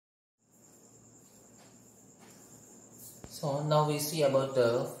So now we see about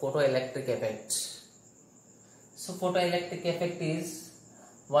the photoelectric effect. So photoelectric effect is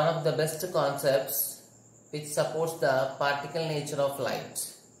one of the best concepts which supports the particle nature of light.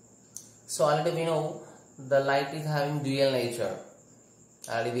 So already we know the light is having dual nature.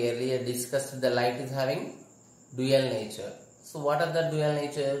 Already we earlier discussed the light is having dual nature. So what are the dual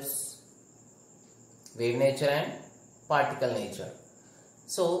natures? Wave nature and particle nature.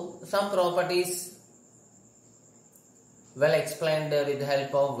 So some properties well explained with the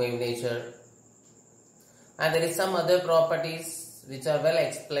help of wave nature, and there is some other properties which are well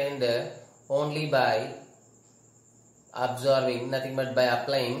explained only by observing, nothing but by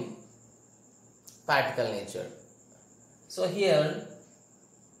applying particle nature. So here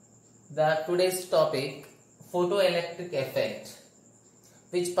the today's topic, photoelectric effect,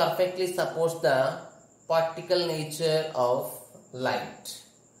 which perfectly supports the particle nature of light.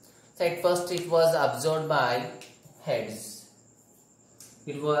 So at first it was observed by heads.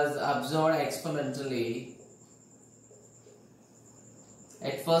 It was observed experimentally.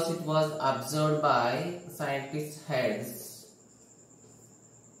 At first it was observed by scientists' heads.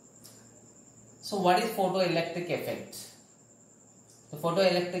 So what is photoelectric effect? The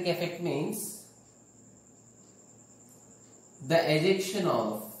photoelectric effect means the ejection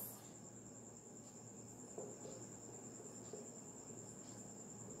of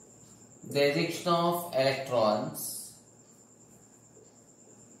electrons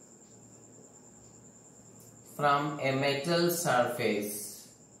from a metal surface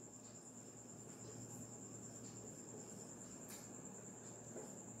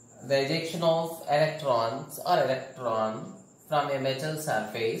electron from a metal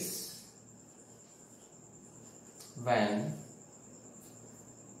surface when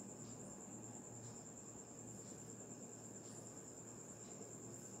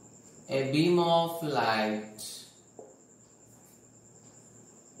a beam of light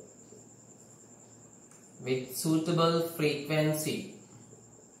with suitable frequency.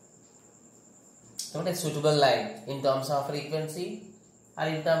 Not a suitable light in terms of frequency or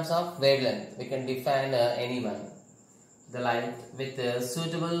in terms of wavelength. We can define any one. The light with a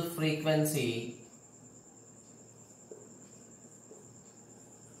suitable frequency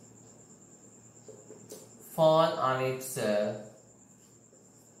fall on its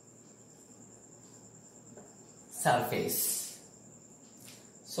surface.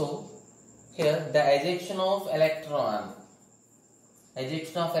 So here the ejection of electron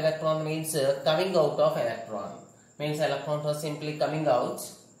means coming out of electron, means electrons are simply coming out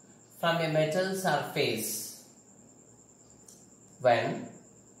from a metal surface when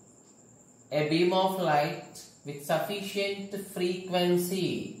a beam of light with sufficient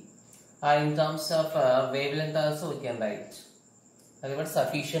frequency, or in terms of wavelength also we can write. But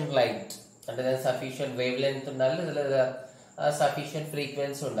sufficient light and then sufficient wavelength sufficient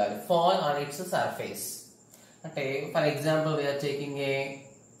frequency fall on its surface. Okay, for example, we are taking a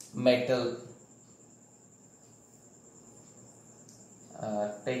metal.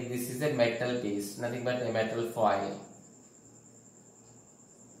 Take this is a metal piece, nothing but a metal foil.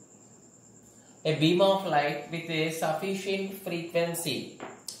 A beam of light with a sufficient frequency.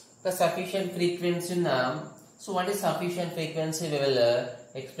 The sufficient frequency now. So what is sufficient frequency? We will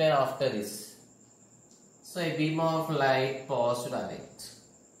explain after this. So a beam of light passed on it.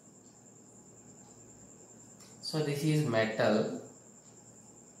 So this is metal.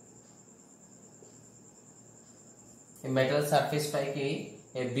 A metal surface paiki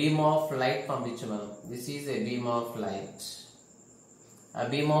a beam of light పంపించమను. This is a beam of light. A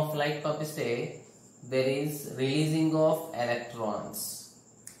beam of light పంపిస్తే there is releasing of electrons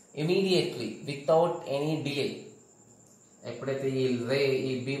immediately without any delay. ఎప్పుడైతే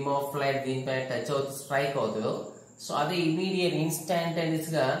ఈ beam of light దీనిపైన touch అవుతూ strike అవుతుందో, so అది immediate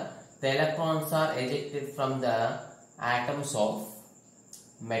instantaneous గా the electrons are ejected from the atoms of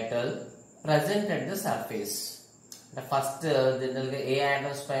metal present at the surface. The first general గా ఏ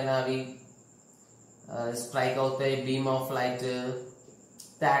atoms పైన అవి strike అవుతాయి beam of light,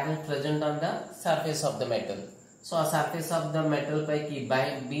 the atoms present on the surface of the metal. So a surface of the metal పైకి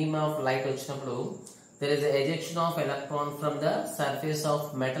beam of light వచ్చినప్పుడు there is a ejection of electron from the surface of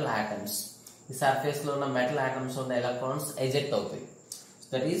metal atoms. The surface లో ఉన్న metal atoms ఉన్న electrons eject అవుతాయి. So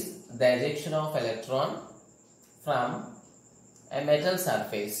that is the ejection of electron from a metal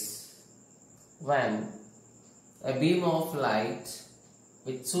surface when a beam of light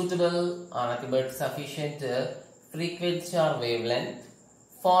with suitable or nothing but sufficient frequency or wavelength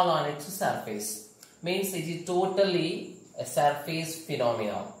fall on its surface. Means it is totally a surface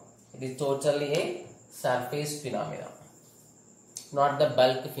phenomena. It is totally a surface phenomena, not the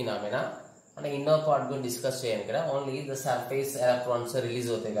bulk phenomena. అంటే inner part గురించి discuss చేయండి ఇక్కడ. Only the surface electrons release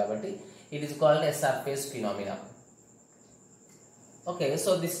అవుతాయి కాబట్టి it is called a surface phenomena. Okay,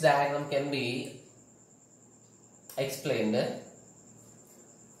 so this diagram can be explained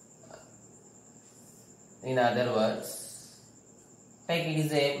in other words. Like it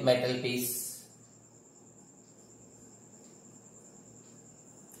is a metal piece.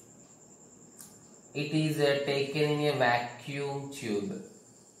 It is taken in a vacuum tube.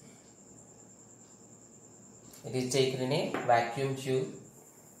 It is taken in a vacuum tube.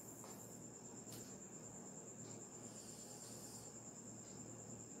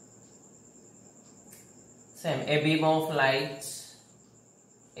 Same, a beam of light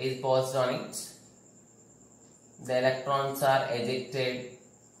is passed on it. The electrons are ejected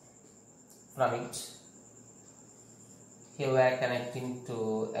from it. Here we are connecting to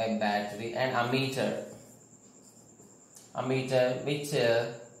a battery and ammeter which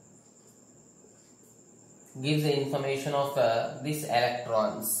gives the information of these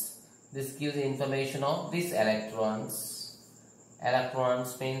electrons. This gives the information of these electrons.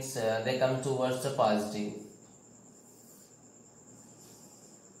 Electrons means they come towards the positive.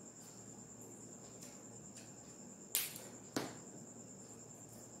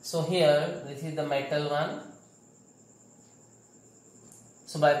 So here this is the metal one.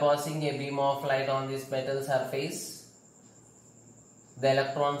 So by passing a beam of light on this metal surface, the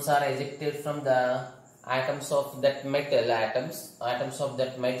electrons are ejected from the atoms of that metal, atoms of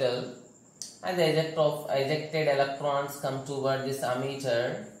that metal, and the ejected electrons come toward this ammeter.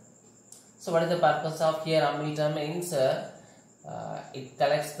 So what is the purpose of here? Ammeter means it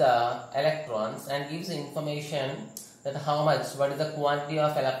collects the electrons and gives information that what is the quantity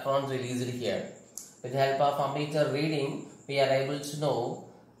of electrons released here. With the help of ammeter reading, we are able to know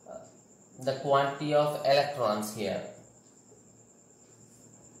the quantity of electrons here.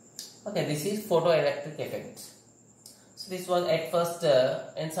 Okay, this is photoelectric effect. So this was at first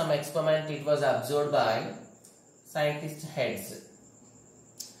in some experiment it was observed by scientist heads.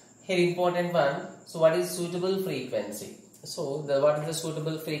 Here important one. So what is suitable frequency? So what is the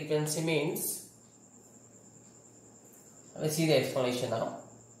suitable frequency means? Let's see the explanation now.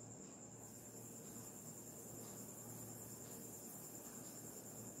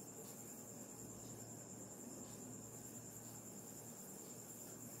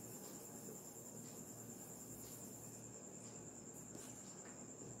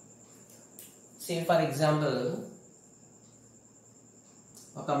 See, for example,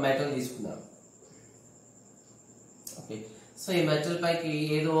 ఒక metal తీసుకుందాం. Okay, so ఈ metal పైకి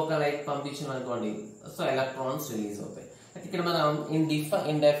ఏదో ఒక light పంపించాం అనుకోండి, so electrons release అవుతాయి. ఇక్కడ మనం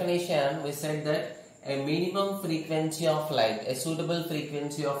in definition we said that a minimum frequency of light, a suitable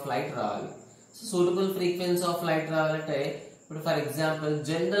frequency of light రావాలి. So suitable frequency of light రావాలంటే ఇప్పుడు ఫర్ ఎగ్జాంపుల్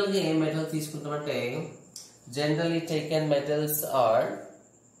జనరల్ గా ఏ metal తీసుకుంటామంటే generally taken metals are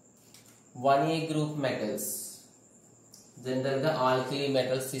 1A group metals. General గా alkali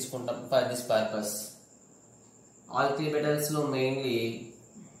metals తీసుకుంటాం for this purpose. Alkali metals లో mainly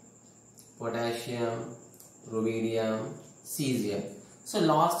potassium, rubidium, cesium. So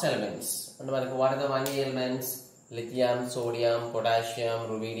last elements, and what are the 1A elements? Lithium, sodium, potassium,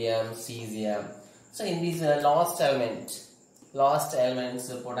 rubidium, cesium. So in these last elements,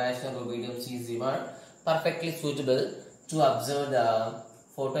 potassium, rubidium, cesium are perfectly suitable to observe the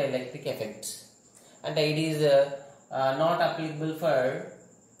photoelectric effect, and it is not applicable for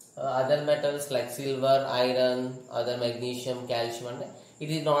other metals like silver, iron, other magnesium, calcium, and it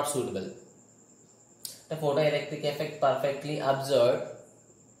is not suitable. The photoelectric effect perfectly observed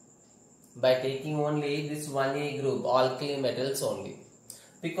by taking only this 1A group alkali metals only,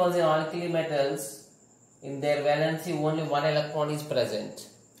 because in alkali metals in their valency only one electron is present.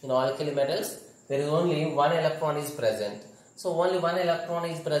 In alkali metals there is only one electron is present. So only one electron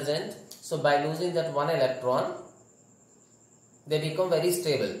is present. So by losing that one electron, they become very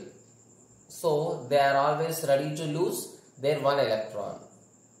stable. So they are always ready to lose their one electron,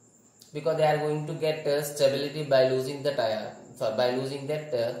 because they are going to get stability by losing that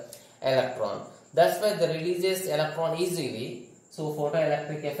electron. That's why they releases electron easily. So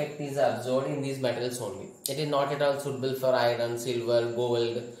photoelectric effect is observed in these metals only. It is not at all suitable for iron, silver,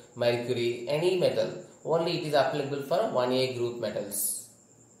 gold, mercury, any metal. Only it is applicable for 1A group metals.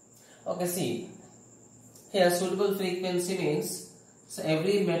 Okay, see here suitable frequency means so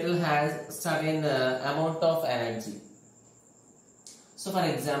every metal has certain amount of energy. So for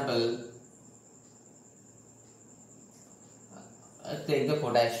example, take the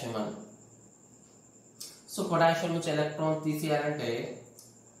potassium one. So potassium which electron తీసేయాలంటే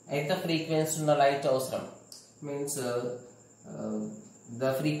ఎంత frequency ఉన్న light అవసరం, means the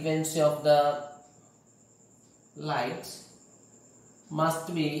frequency of the light must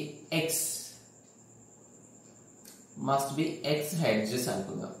be x hertz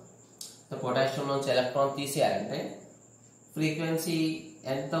అనుకుందాం. Potassium నుంచి electron తీసేయాలంటే frequency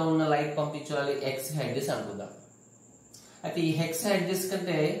ఎంత ఉన్న light పంపించాలి, x hedges అనుకుందాం. అయితే ఈ హెక్స్ హెడ్జెస్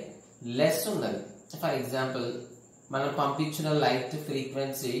కంటే లెస్ ఉన్నది. ఫర్ ఎగ్జాంపుల్ మనం పంపించిన లైట్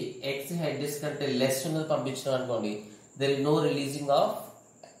ఫ్రీక్వెన్సీ x హెడ్జెస్ కంటే లెస్ ఉన్నది పంపించడం అనుకోండి, there is no releasing of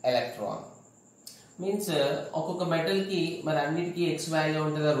electron. Means ఒక్కొక్క మెటల్ కి మరి అన్నిటికీ x వాల్యూ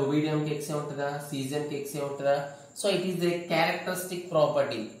ఉంటుందా, రుబీడియం కి x ఉంటుందా, సీజియం కి x ఉంటుందా? So it is a characteristic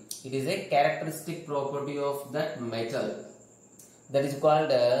property. It is a characteristic property of that metal that is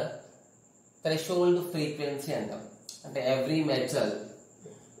called threshold frequency అంటాం. అంటే every metal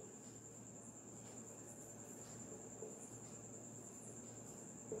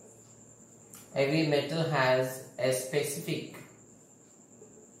has a specific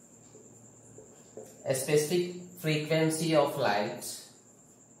frequency of light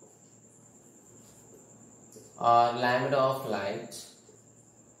or lambda of light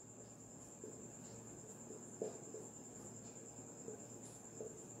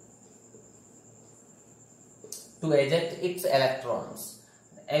to eject its electrons.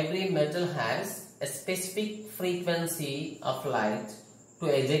 Every metal has a specific frequency of light to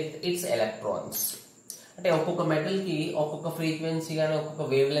eject its electrons. అంటే ఒక్కొక్క metal కి ఒక్కొక్క frequency గానీ ఒక్కొక్క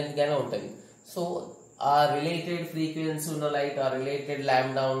wave length గానీ ఉంటుంది. So ఆ related frequency ఉన్న లైట్, ఆ రిలేటెడ్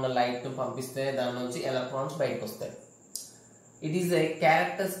లాంబ్డా ఉన్న లైట్ ను పంపిస్తే దాని నుంచి ఎలక్ట్రాన్స్ బయటకు వస్తాయి. It is a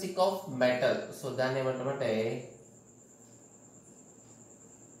characteristic of metal. So దాన్ని ఏమంటామంటే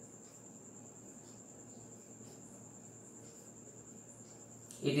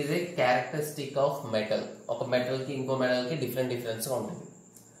it is a characteristic of metal. ఒక మెటల్ కి ఇంకో మెటల్ కి డిఫరెన్స్ గా ఉంటుంది.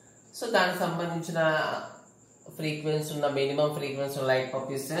 సో దానికి సంబంధించిన ఫ్రీక్వెన్సీ ఉన్న మినిమం ఫ్రీక్వెన్సీ ఉన్న లైట్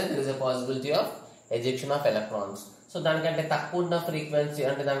పంపిస్తే there is a possibility of ejection of electrons. So దానికంటే తక్కువ ఉన్న ఫ్రీక్వెన్సీ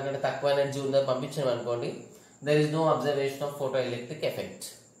అంటే దానికంటే తక్కువ ఎనర్జీ ఉన్నది పంపించాం అనుకోండి, there is no observation of photoelectric effect.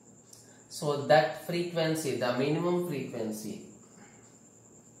 So that frequency, the minimum frequency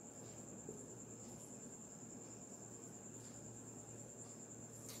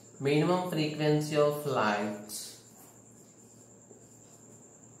of light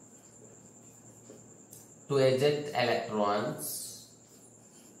to eject electrons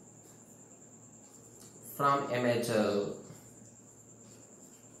from a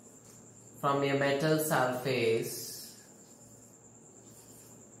metal surface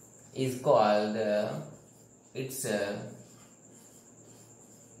is called its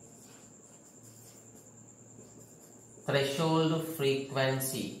threshold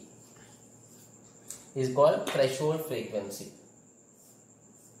frequency. Is called threshold frequency.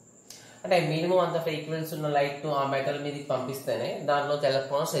 అంటే minimum అంత frequency ఉన్న light ఆ metal మీదకి పంపిస్తేనే దాంట్లో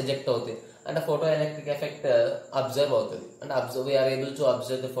electrons eject అవుతాయి. అంటే photo electric effect observe అవుతుంది. అంటే we are able to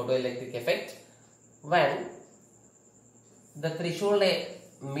observe the photoelectric effect when the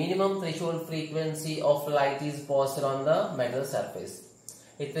minimum threshold frequency of light is passed on the metal surface.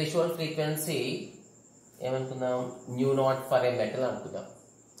 ఈ threshold frequency ఏమనుకుందాం, new not for a metal అనుకుందాం.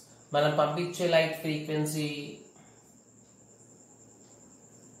 మనం పంపించే light frequency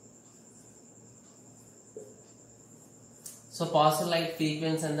so pass light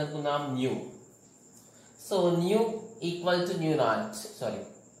frequency ఎంత అనుకుందాం, new. So new equal to new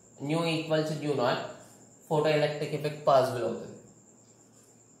not photo electric effect possible అవుతుంది.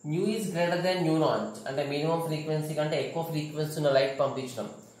 New is greater than new not అంటే minimum frequency కంటే ఎక్కువ frequency ఉన్న లైట్ పంపించడం.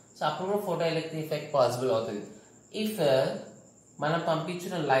 సో అప్పుడు ఫోటో ఎలక్ట్రిక్ ఎఫెక్ట్ పాసిబుల్ అవుతుంది. ఇఫ్ మనం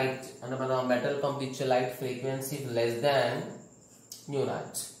పంపించిన లైట్ అంటే మనం మెటల్ పంపించే light frequency less than new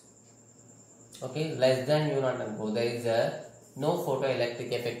not, okay, less than new not అనుకో, there is no photoelectric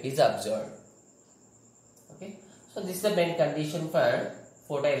effect is observed. Okay, so this is the main condition for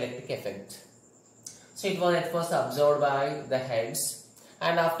photoelectric effect. So it was observed by the heads,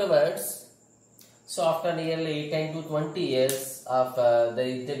 and afterwards, so after nearly 10 to 20 years of the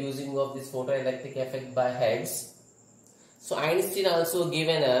introducing of this photoelectric effect by heads, so Einstein also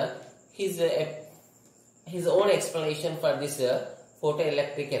given his own explanation for this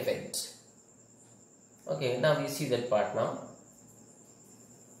photoelectric effect. Okay, now we see that part now.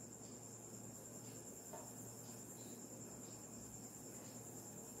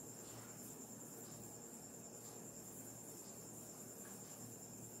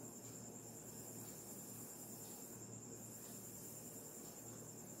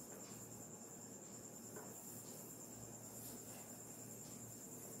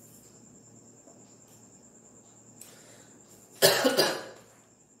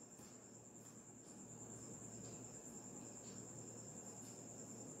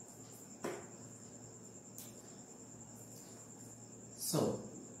 So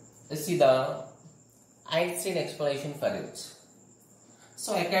let's see the Einstein explanation for it. So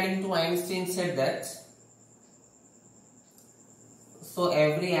according to Einstein said that, so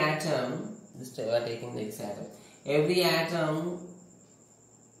every atom, just we are taking this atom, every atom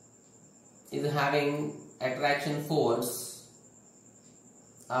is having attraction force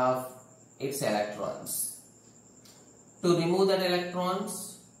of its electrons. To remove that electrons,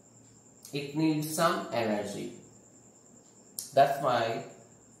 it needs some energy. That's why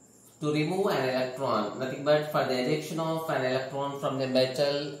to remove an electron, nothing but for the ejection of an electron from the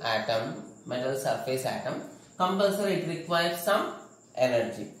metal atom, metal surface atom, compulsory it requires some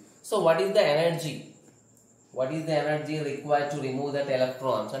energy. So what is the energy? What is the energy required to remove that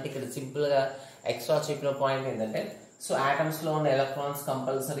electrons? అంటే ఇక్కడ simple గా extra చెప్పిన point ఏంటంటే, so atoms లో ఉన్న electrons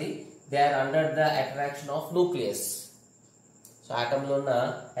compulsory they are under the attraction of nucleus. So atom లో ఉన్న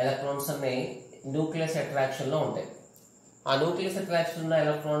electrons అన్ని న్యూక్లియస్ అట్రాక్షన్ లో ఉంటాయి. ఆ న్యూక్లియస్ అట్రాక్షన్ ఉన్న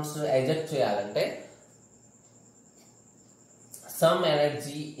ఎలక్ట్రాన్స్ ఎజెక్ట్ చేయాలంటే సమ్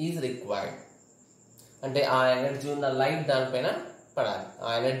ఎనర్జీ ఈజ్ రిక్వైర్డ్. అంటే ఆ ఎనర్జీ ఉన్న లైట్ దానిపైన పడాలి. ఆ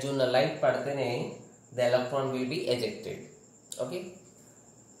ఎనర్జీ ఉన్న లైట్ పడితేనే the electron will be ejected. Okay,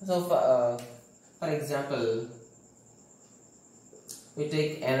 so for example, we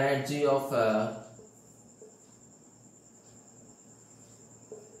take energy of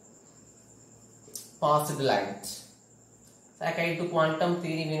passed light. So according to quantum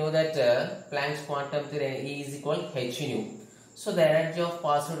theory, we know that Planck's quantum theory E is equal h nu. So the energy of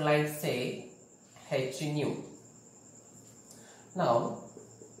passed light, say h nu. Now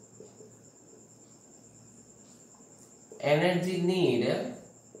energy need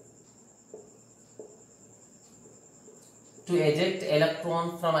to eject electron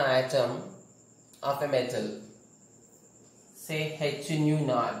from an atom of a metal, say h nu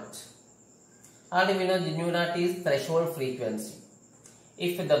naught. Already we know the nu naught is threshold frequency.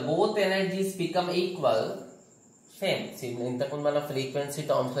 If the both energies become equal, same, see intakundu mana frequency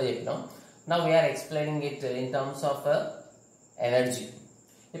terms lo cheppinam, now we are explaining it in terms of energy.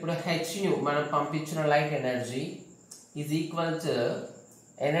 Ippudu h nu మనం పంపించిన light energy is equal to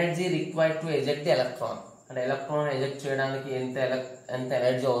energy required to eject the electron. అంటే electron eject చేయడానికి ఎంత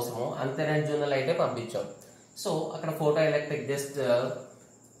energy అవసరమో అంత energy ఉన్న లైటే పంపించాం. So అక్కడ ఫోటో ఎలక్ట్రిక్ జస్ట్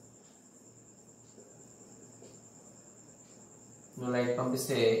లైట్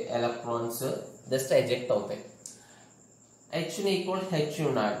పంపిస్తే ఎలక్ట్రాన్స్ జస్ట్ ఎజెక్ట్ అవుతాయి. h equal h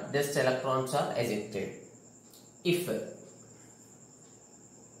not, just electrons are ejected. If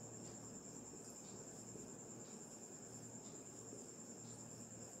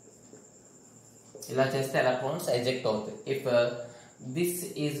ఇలా చేస్తే ఎలక్ట్రాన్స్ ఎజెక్ట్ అవుతాయి. If this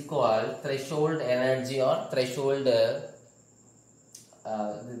is called threshold energy are threshold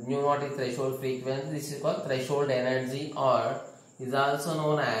nu naught is threshold frequency, this is called threshold energy or is also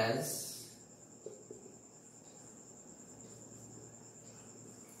known as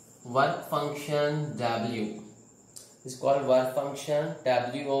work function W. Is called work function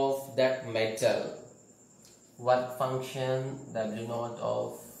W of that metal. Work function W naught of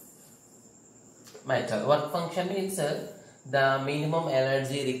metal. Work function means the minimum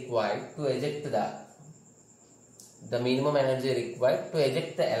energy required to eject the minimum energy required to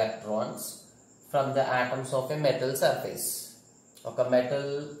eject the electrons from the atoms of a metal surface. ఒక metal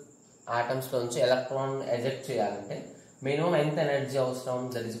atoms నుంచి electron eject చేయాలంటే minimum ఎంత energy అవసరం,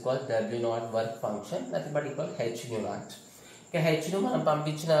 that is called W naught work function, nothing but equal h nu naught. ఇక h nu మనం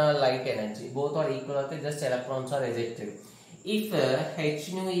పంపించిన light energy both are equal అయితే just electrons are ejected. If h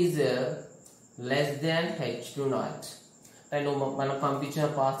nu is less than h nu naught, and మనం పంపించిన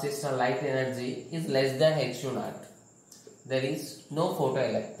pass చేసిన light energy is less than h nu naught, there is no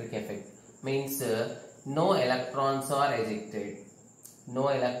photoelectric effect, means no electrons are ejected. No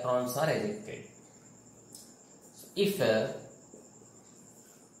electrons are ejected. If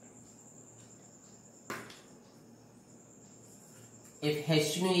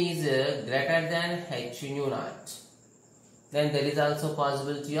h nu is greater than h nu naught, then there is also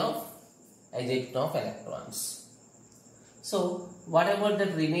possibility of ejection of electrons. So what about the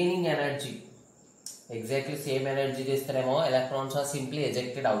remaining energy? Exactly same energy చేస్తారేమో, electrons are simply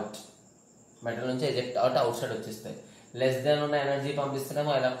ejected out. Metal నుంచి eject out out side వచ్చేస్తాయి. Less than ఉన్న energy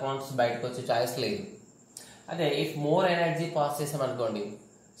పంపిస్తేనేమో electrons బయటకు వచ్చే choice లేదు. అదే if more energy pass చేసాం అనుకోండి,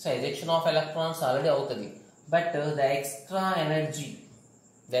 so ejection of electrons already అవుతుంది, but the extra energy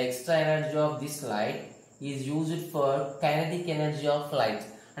of this light is used for kinetic energy of light.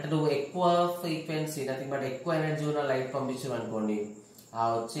 అంటే నువ్వు ఎక్కువ ఫ్రీక్వెన్సీ నథింగ్ బట్ ఎక్కువ ఎనర్జీ ఉన్న లైట్ పంపించావు అనుకోండి, ఆ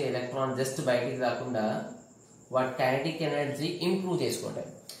వచ్చే ఎలక్ట్రాన్ జస్ట్ బయటికి రాకుండా వాటి కైనెటిక్ ఎనర్జీ ఇంప్రూవ్ చేసుకుంటాయి.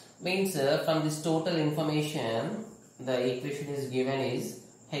 Means from this total information the equation is given is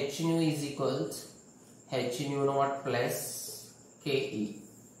h nu is equal to h nu naught plus Ke.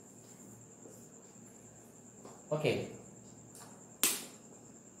 Okay.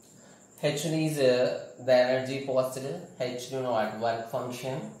 H nu is the energy possible, h nu naught work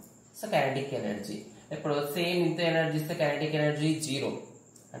function, so kinetic energy. ఇప్పుడు same ఇంత energy ఇస్తే kinetic energy 0,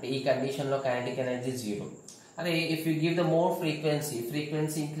 అంటే ఈ condition లో kinetic energy 0. అదే if you give the more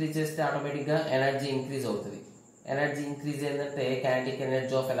frequency increase చేస్తే automatic గా energy increase అవుతుంది. ఎనర్జీ ఇంక్రీజ్ ఏంటంటే kinetic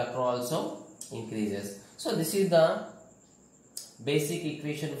energy of electron also increases. So this is the basic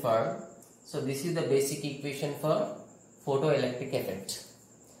equation for photoelectric effect.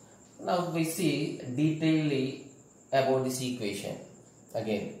 Now we see detailedly about this equation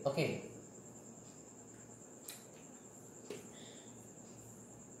again. Okay.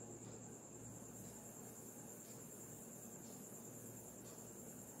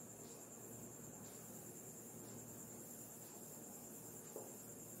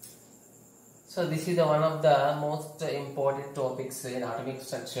 So this is one of the most important topics in atomic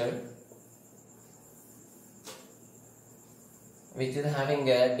structure, which is having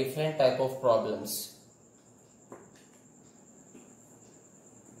a different type of problems.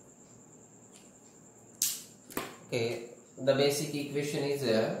 Okay, the basic equation is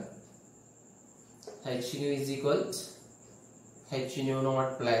h nu is equal to h nu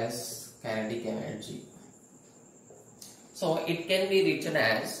naught plus kinetic energy. So it can be written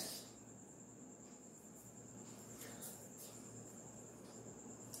as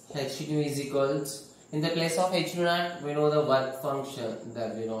h nu is equal to, in the place of h nu naught we know the work function,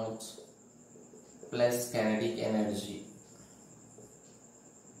 that we naught plus kinetic energy,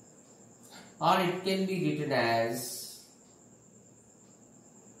 or it can be written as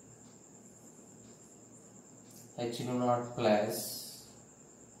h nu naught plus,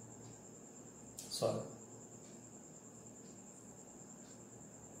 sorry,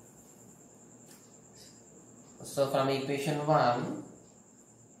 so from equation 1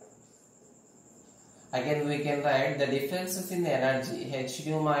 again we can write the differences in the energy, h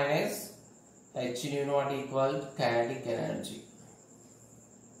nu minus h nu naught equal to kinetic energy.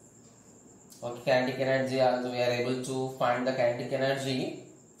 Okay, kinetic energy, also we are able to find the kinetic energy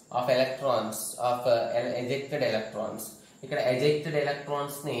of electrons, of ejected electrons. Ikkada ejected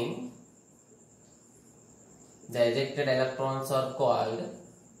electrons name, the ejected electrons are called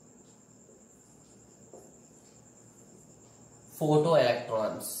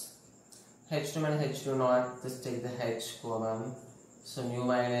photoelectrons. h2 minus h2 naught, just take the h common, so nu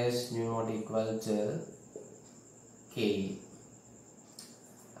minus nu naught equal to K,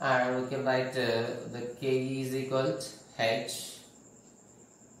 and we can write the K is equal to h,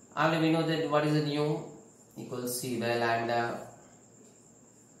 and we know that what is the nu equals C by lambda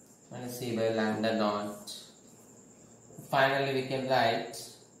minus C by lambda naught. Finally we can write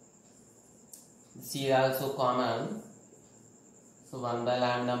C also common, so 1 by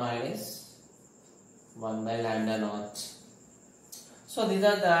lambda minus 1 by lambda naught. So these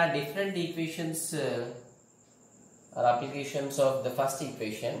are the different equations or applications of the first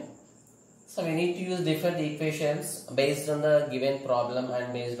equation. So we need to use different equations based on the given problem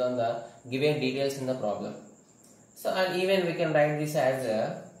and based on the given details in the problem. So and even we can write this as a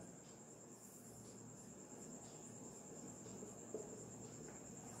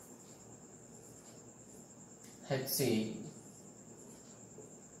HC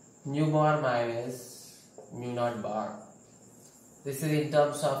nu bar minus mu naught bar. This is in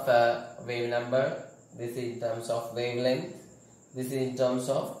terms of wave number, this is in terms of wavelength, this is in terms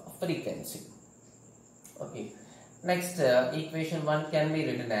of frequency. Okay, next equation 1 can be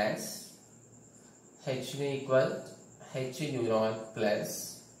written as h nu equal h nu naught plus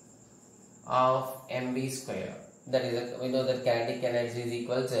half mv square. That is, we know that kinetic energy is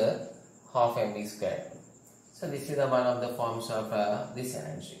equal to half mv square. So this is the one of the forms of this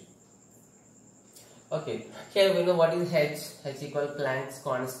energy. Okay, here we know what is h. H equal Planck's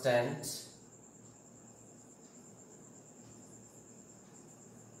constant.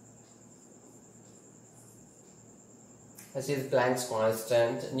 This is Planck's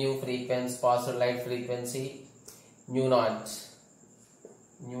constant. Nu frequency, positive light frequency, nu naught.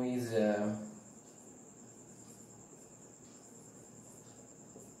 Nu is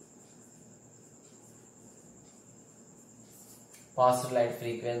positive light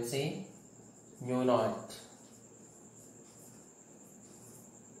frequency, nu naught.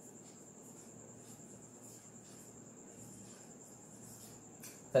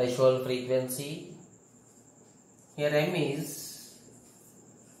 Threshold frequency. Here m is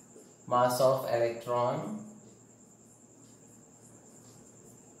mass of electron.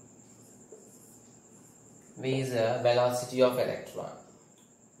 V is the velocity of electron.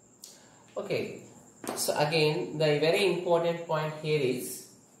 Okay, so again the very important point here is,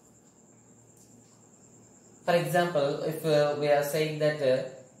 for example, if we are saying that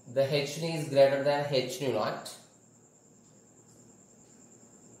the h nu is greater than h nu naught,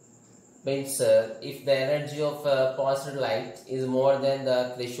 means if the energy of positive light is more than the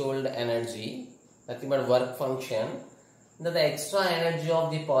threshold energy, nothing but work function, then the extra energy of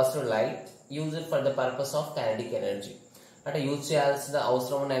the positive light used for the purpose of kinetic energy. అంటే use చేయాల్సిన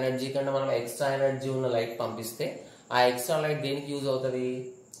అవసరం ఉన్న energy కంటే మనం extra energy ఉన్న light పంపిస్తే ఆ extra light దేనికి యూజ్ అవుతుంది?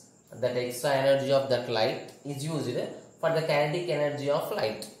 That extra energy of that light is used for the kinetic energy of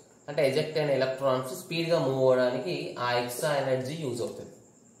light. అంటే ఎజెక్ట్ అయిన ఎలక్ట్రాన్స్ స్పీడ్గా మూవ్ అవడానికి ఆ ఎక్స్ట్రా ఎనర్జీ యూజ్ అవుతుంది.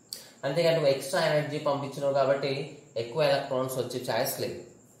 అంతేకాదు నువ్వు ఎక్స్ట్రా ఎనర్జీ పంపించినావు కాబట్టి ఎక్కువ ఎలక్ట్రాన్స్ వచ్చే ఛాయిస్ లేదు.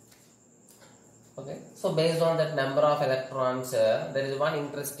 Okay, so based on that number of electrons there is one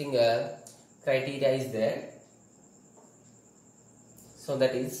interesting criteria is there. So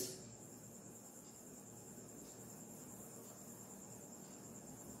that is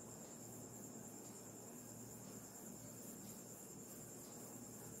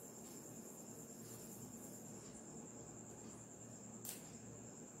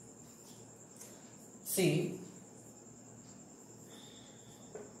see,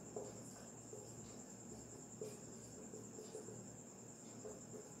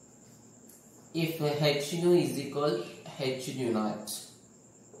 if h nu is equal h nu naught,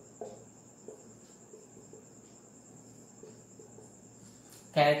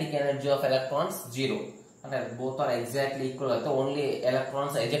 kinetic energy of electrons 0, and both are exactly equal. So only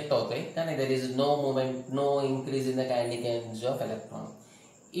electrons eject అవుతాయి, కానీ there is no movement, no increase in the kinetic energy of electron.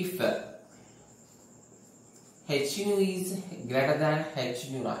 If h nu is greater than h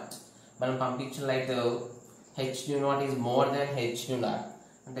nu naught, మనం పంపించిన light h nu naught is more than h nu naught,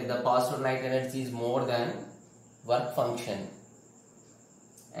 అంటే the positive light energy is more than work function.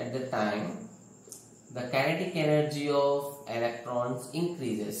 At the time the kinetic energy of electrons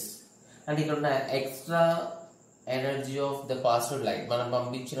increases. And ఇక్కడ ఉన్న extra energy of the positive light, మనం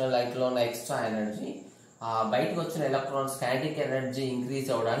పంపించిన light లో ఉన్న extra energy బయటకు వచ్చిన electrons kinetic energy increase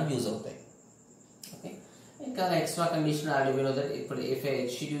అవడానికి use అవుతాయి. ఓకే, ఇంకా extra condition already know that ఇప్పుడు if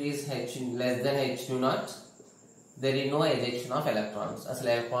h2 is less than h2 naught, there is no ejection of electrons. Asal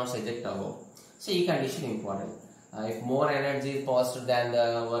electrons eject avvo. So this condition important. If more energy is positive than the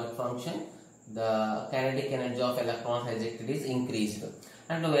work function, the kinetic energy of electrons ejected is increased.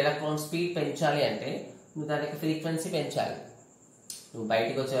 And the electron speed penchali ante nu daniki frequency penchali. Nu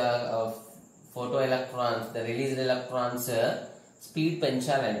bayitiki vache photoelectrons, the released electrons speed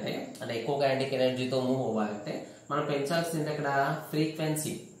penchali ante ekko kinetic energy tho move avvalante మనం పెంచాల్సింది అక్కడ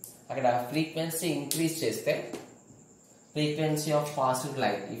frequency. అక్కడ frequency increase చేస్తే frequency of positive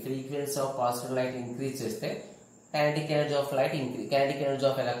light, if frequency of positive light increase cheste kinetic energy of light increase, kinetic energy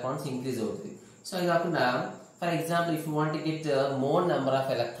of electrons increase avutundi. So ఇది కాకుండా for example if you want to get more number of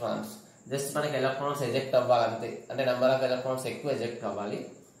electrons, just మనకి electrons eject అవ్వాలంతే, అంటే number of electrons ఎక్కువ eject అవ్వాలి,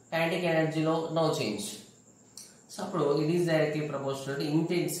 kinetic energy లో no change. So అప్పుడు it is directly proportional to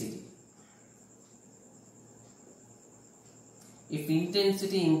intensity. If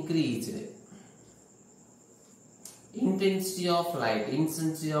intensity increased, intensity of light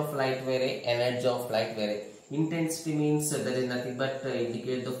vary, energy of light vary. Intensity means there is nothing but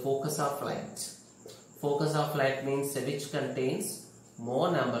indicate the focus of light. Focus of light means which contains more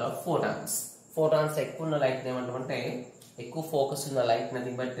number of photons. Photons ఎక్కువ ఉన్న light ఏమంటామంటే ఎక్కువ focus ఉన్న light,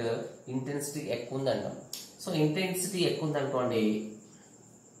 nothing but intensity ఎక్కువ ఉందంటాం. So intensity ఎక్కువ ఉందనుకోండి,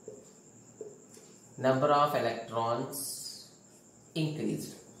 number of electrons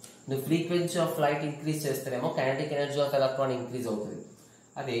increased. నువ్వు frequency of light increase చేస్తేనేమో kinetic energy of electron increase అవుతుంది.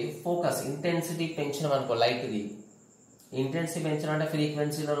 అదే ఫోకస్ ఇంటెన్సిటీ పెంచడం అనుకో, లైట్ది ఇంటెన్సిటీ పెంచడం అంటే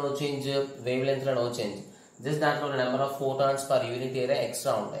ఫ్రీక్వెన్సీలో నో చేంజ్, వేవ్ లెంత్లో నో చేంజ్, జస్ట్ దాంట్లో number of photons per unit area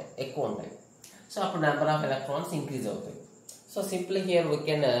extra ఉంటాయి, ఎక్కువ ఉంటాయి. సో అప్పుడు నెంబర్ ఆఫ్ ఎలక్ట్రాన్స్ ఇంక్రీజ్ అవుతాయి. So simply here we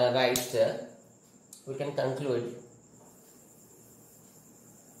can write, we can conclude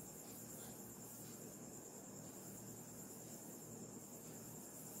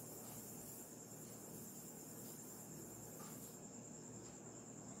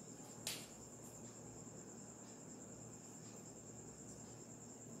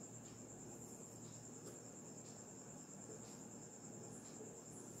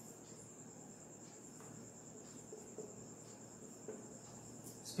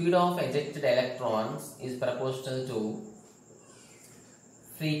speed of ejected electrons is proportional to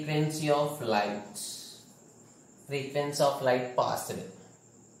frequency of light passed,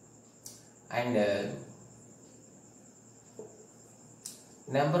 and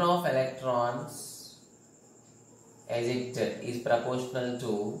number of electrons as it is proportional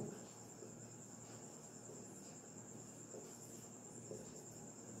to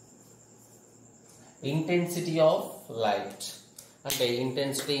intensity of light. అంటే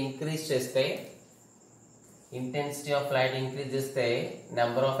intensity increase చేస్తే intensity of light increase చేస్తే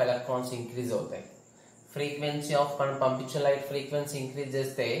number of electrons increase అవుతాయి. Frequency of మనం పంపించే light frequency increase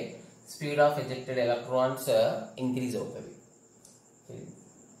చేస్తే speed of ejected electrons increase అవుతుంది.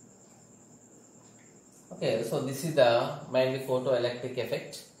 Okay, so this is the mainly photoelectric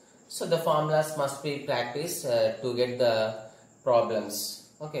effect. So the formulas must be practiced to get the problems.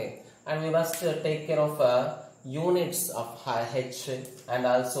 Okay, and we must take care of units of H and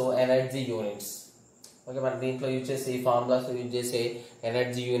also energy units. Okay, but దీంట్లో use చేసే formulas use చేసే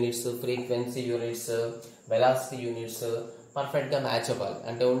energy units, frequency units, velocity units పర్ఫెక్ట్గా match అవ్వాలి.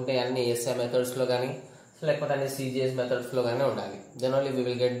 అంటే ఉంటే అన్ని SI మెథడ్స్లో కానీ లేకపోతే అన్ని సిజిఎస్ మెథడ్స్లో కానీ ఉండాలి. Then only we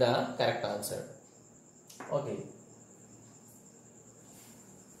will get the correct answer. Okay.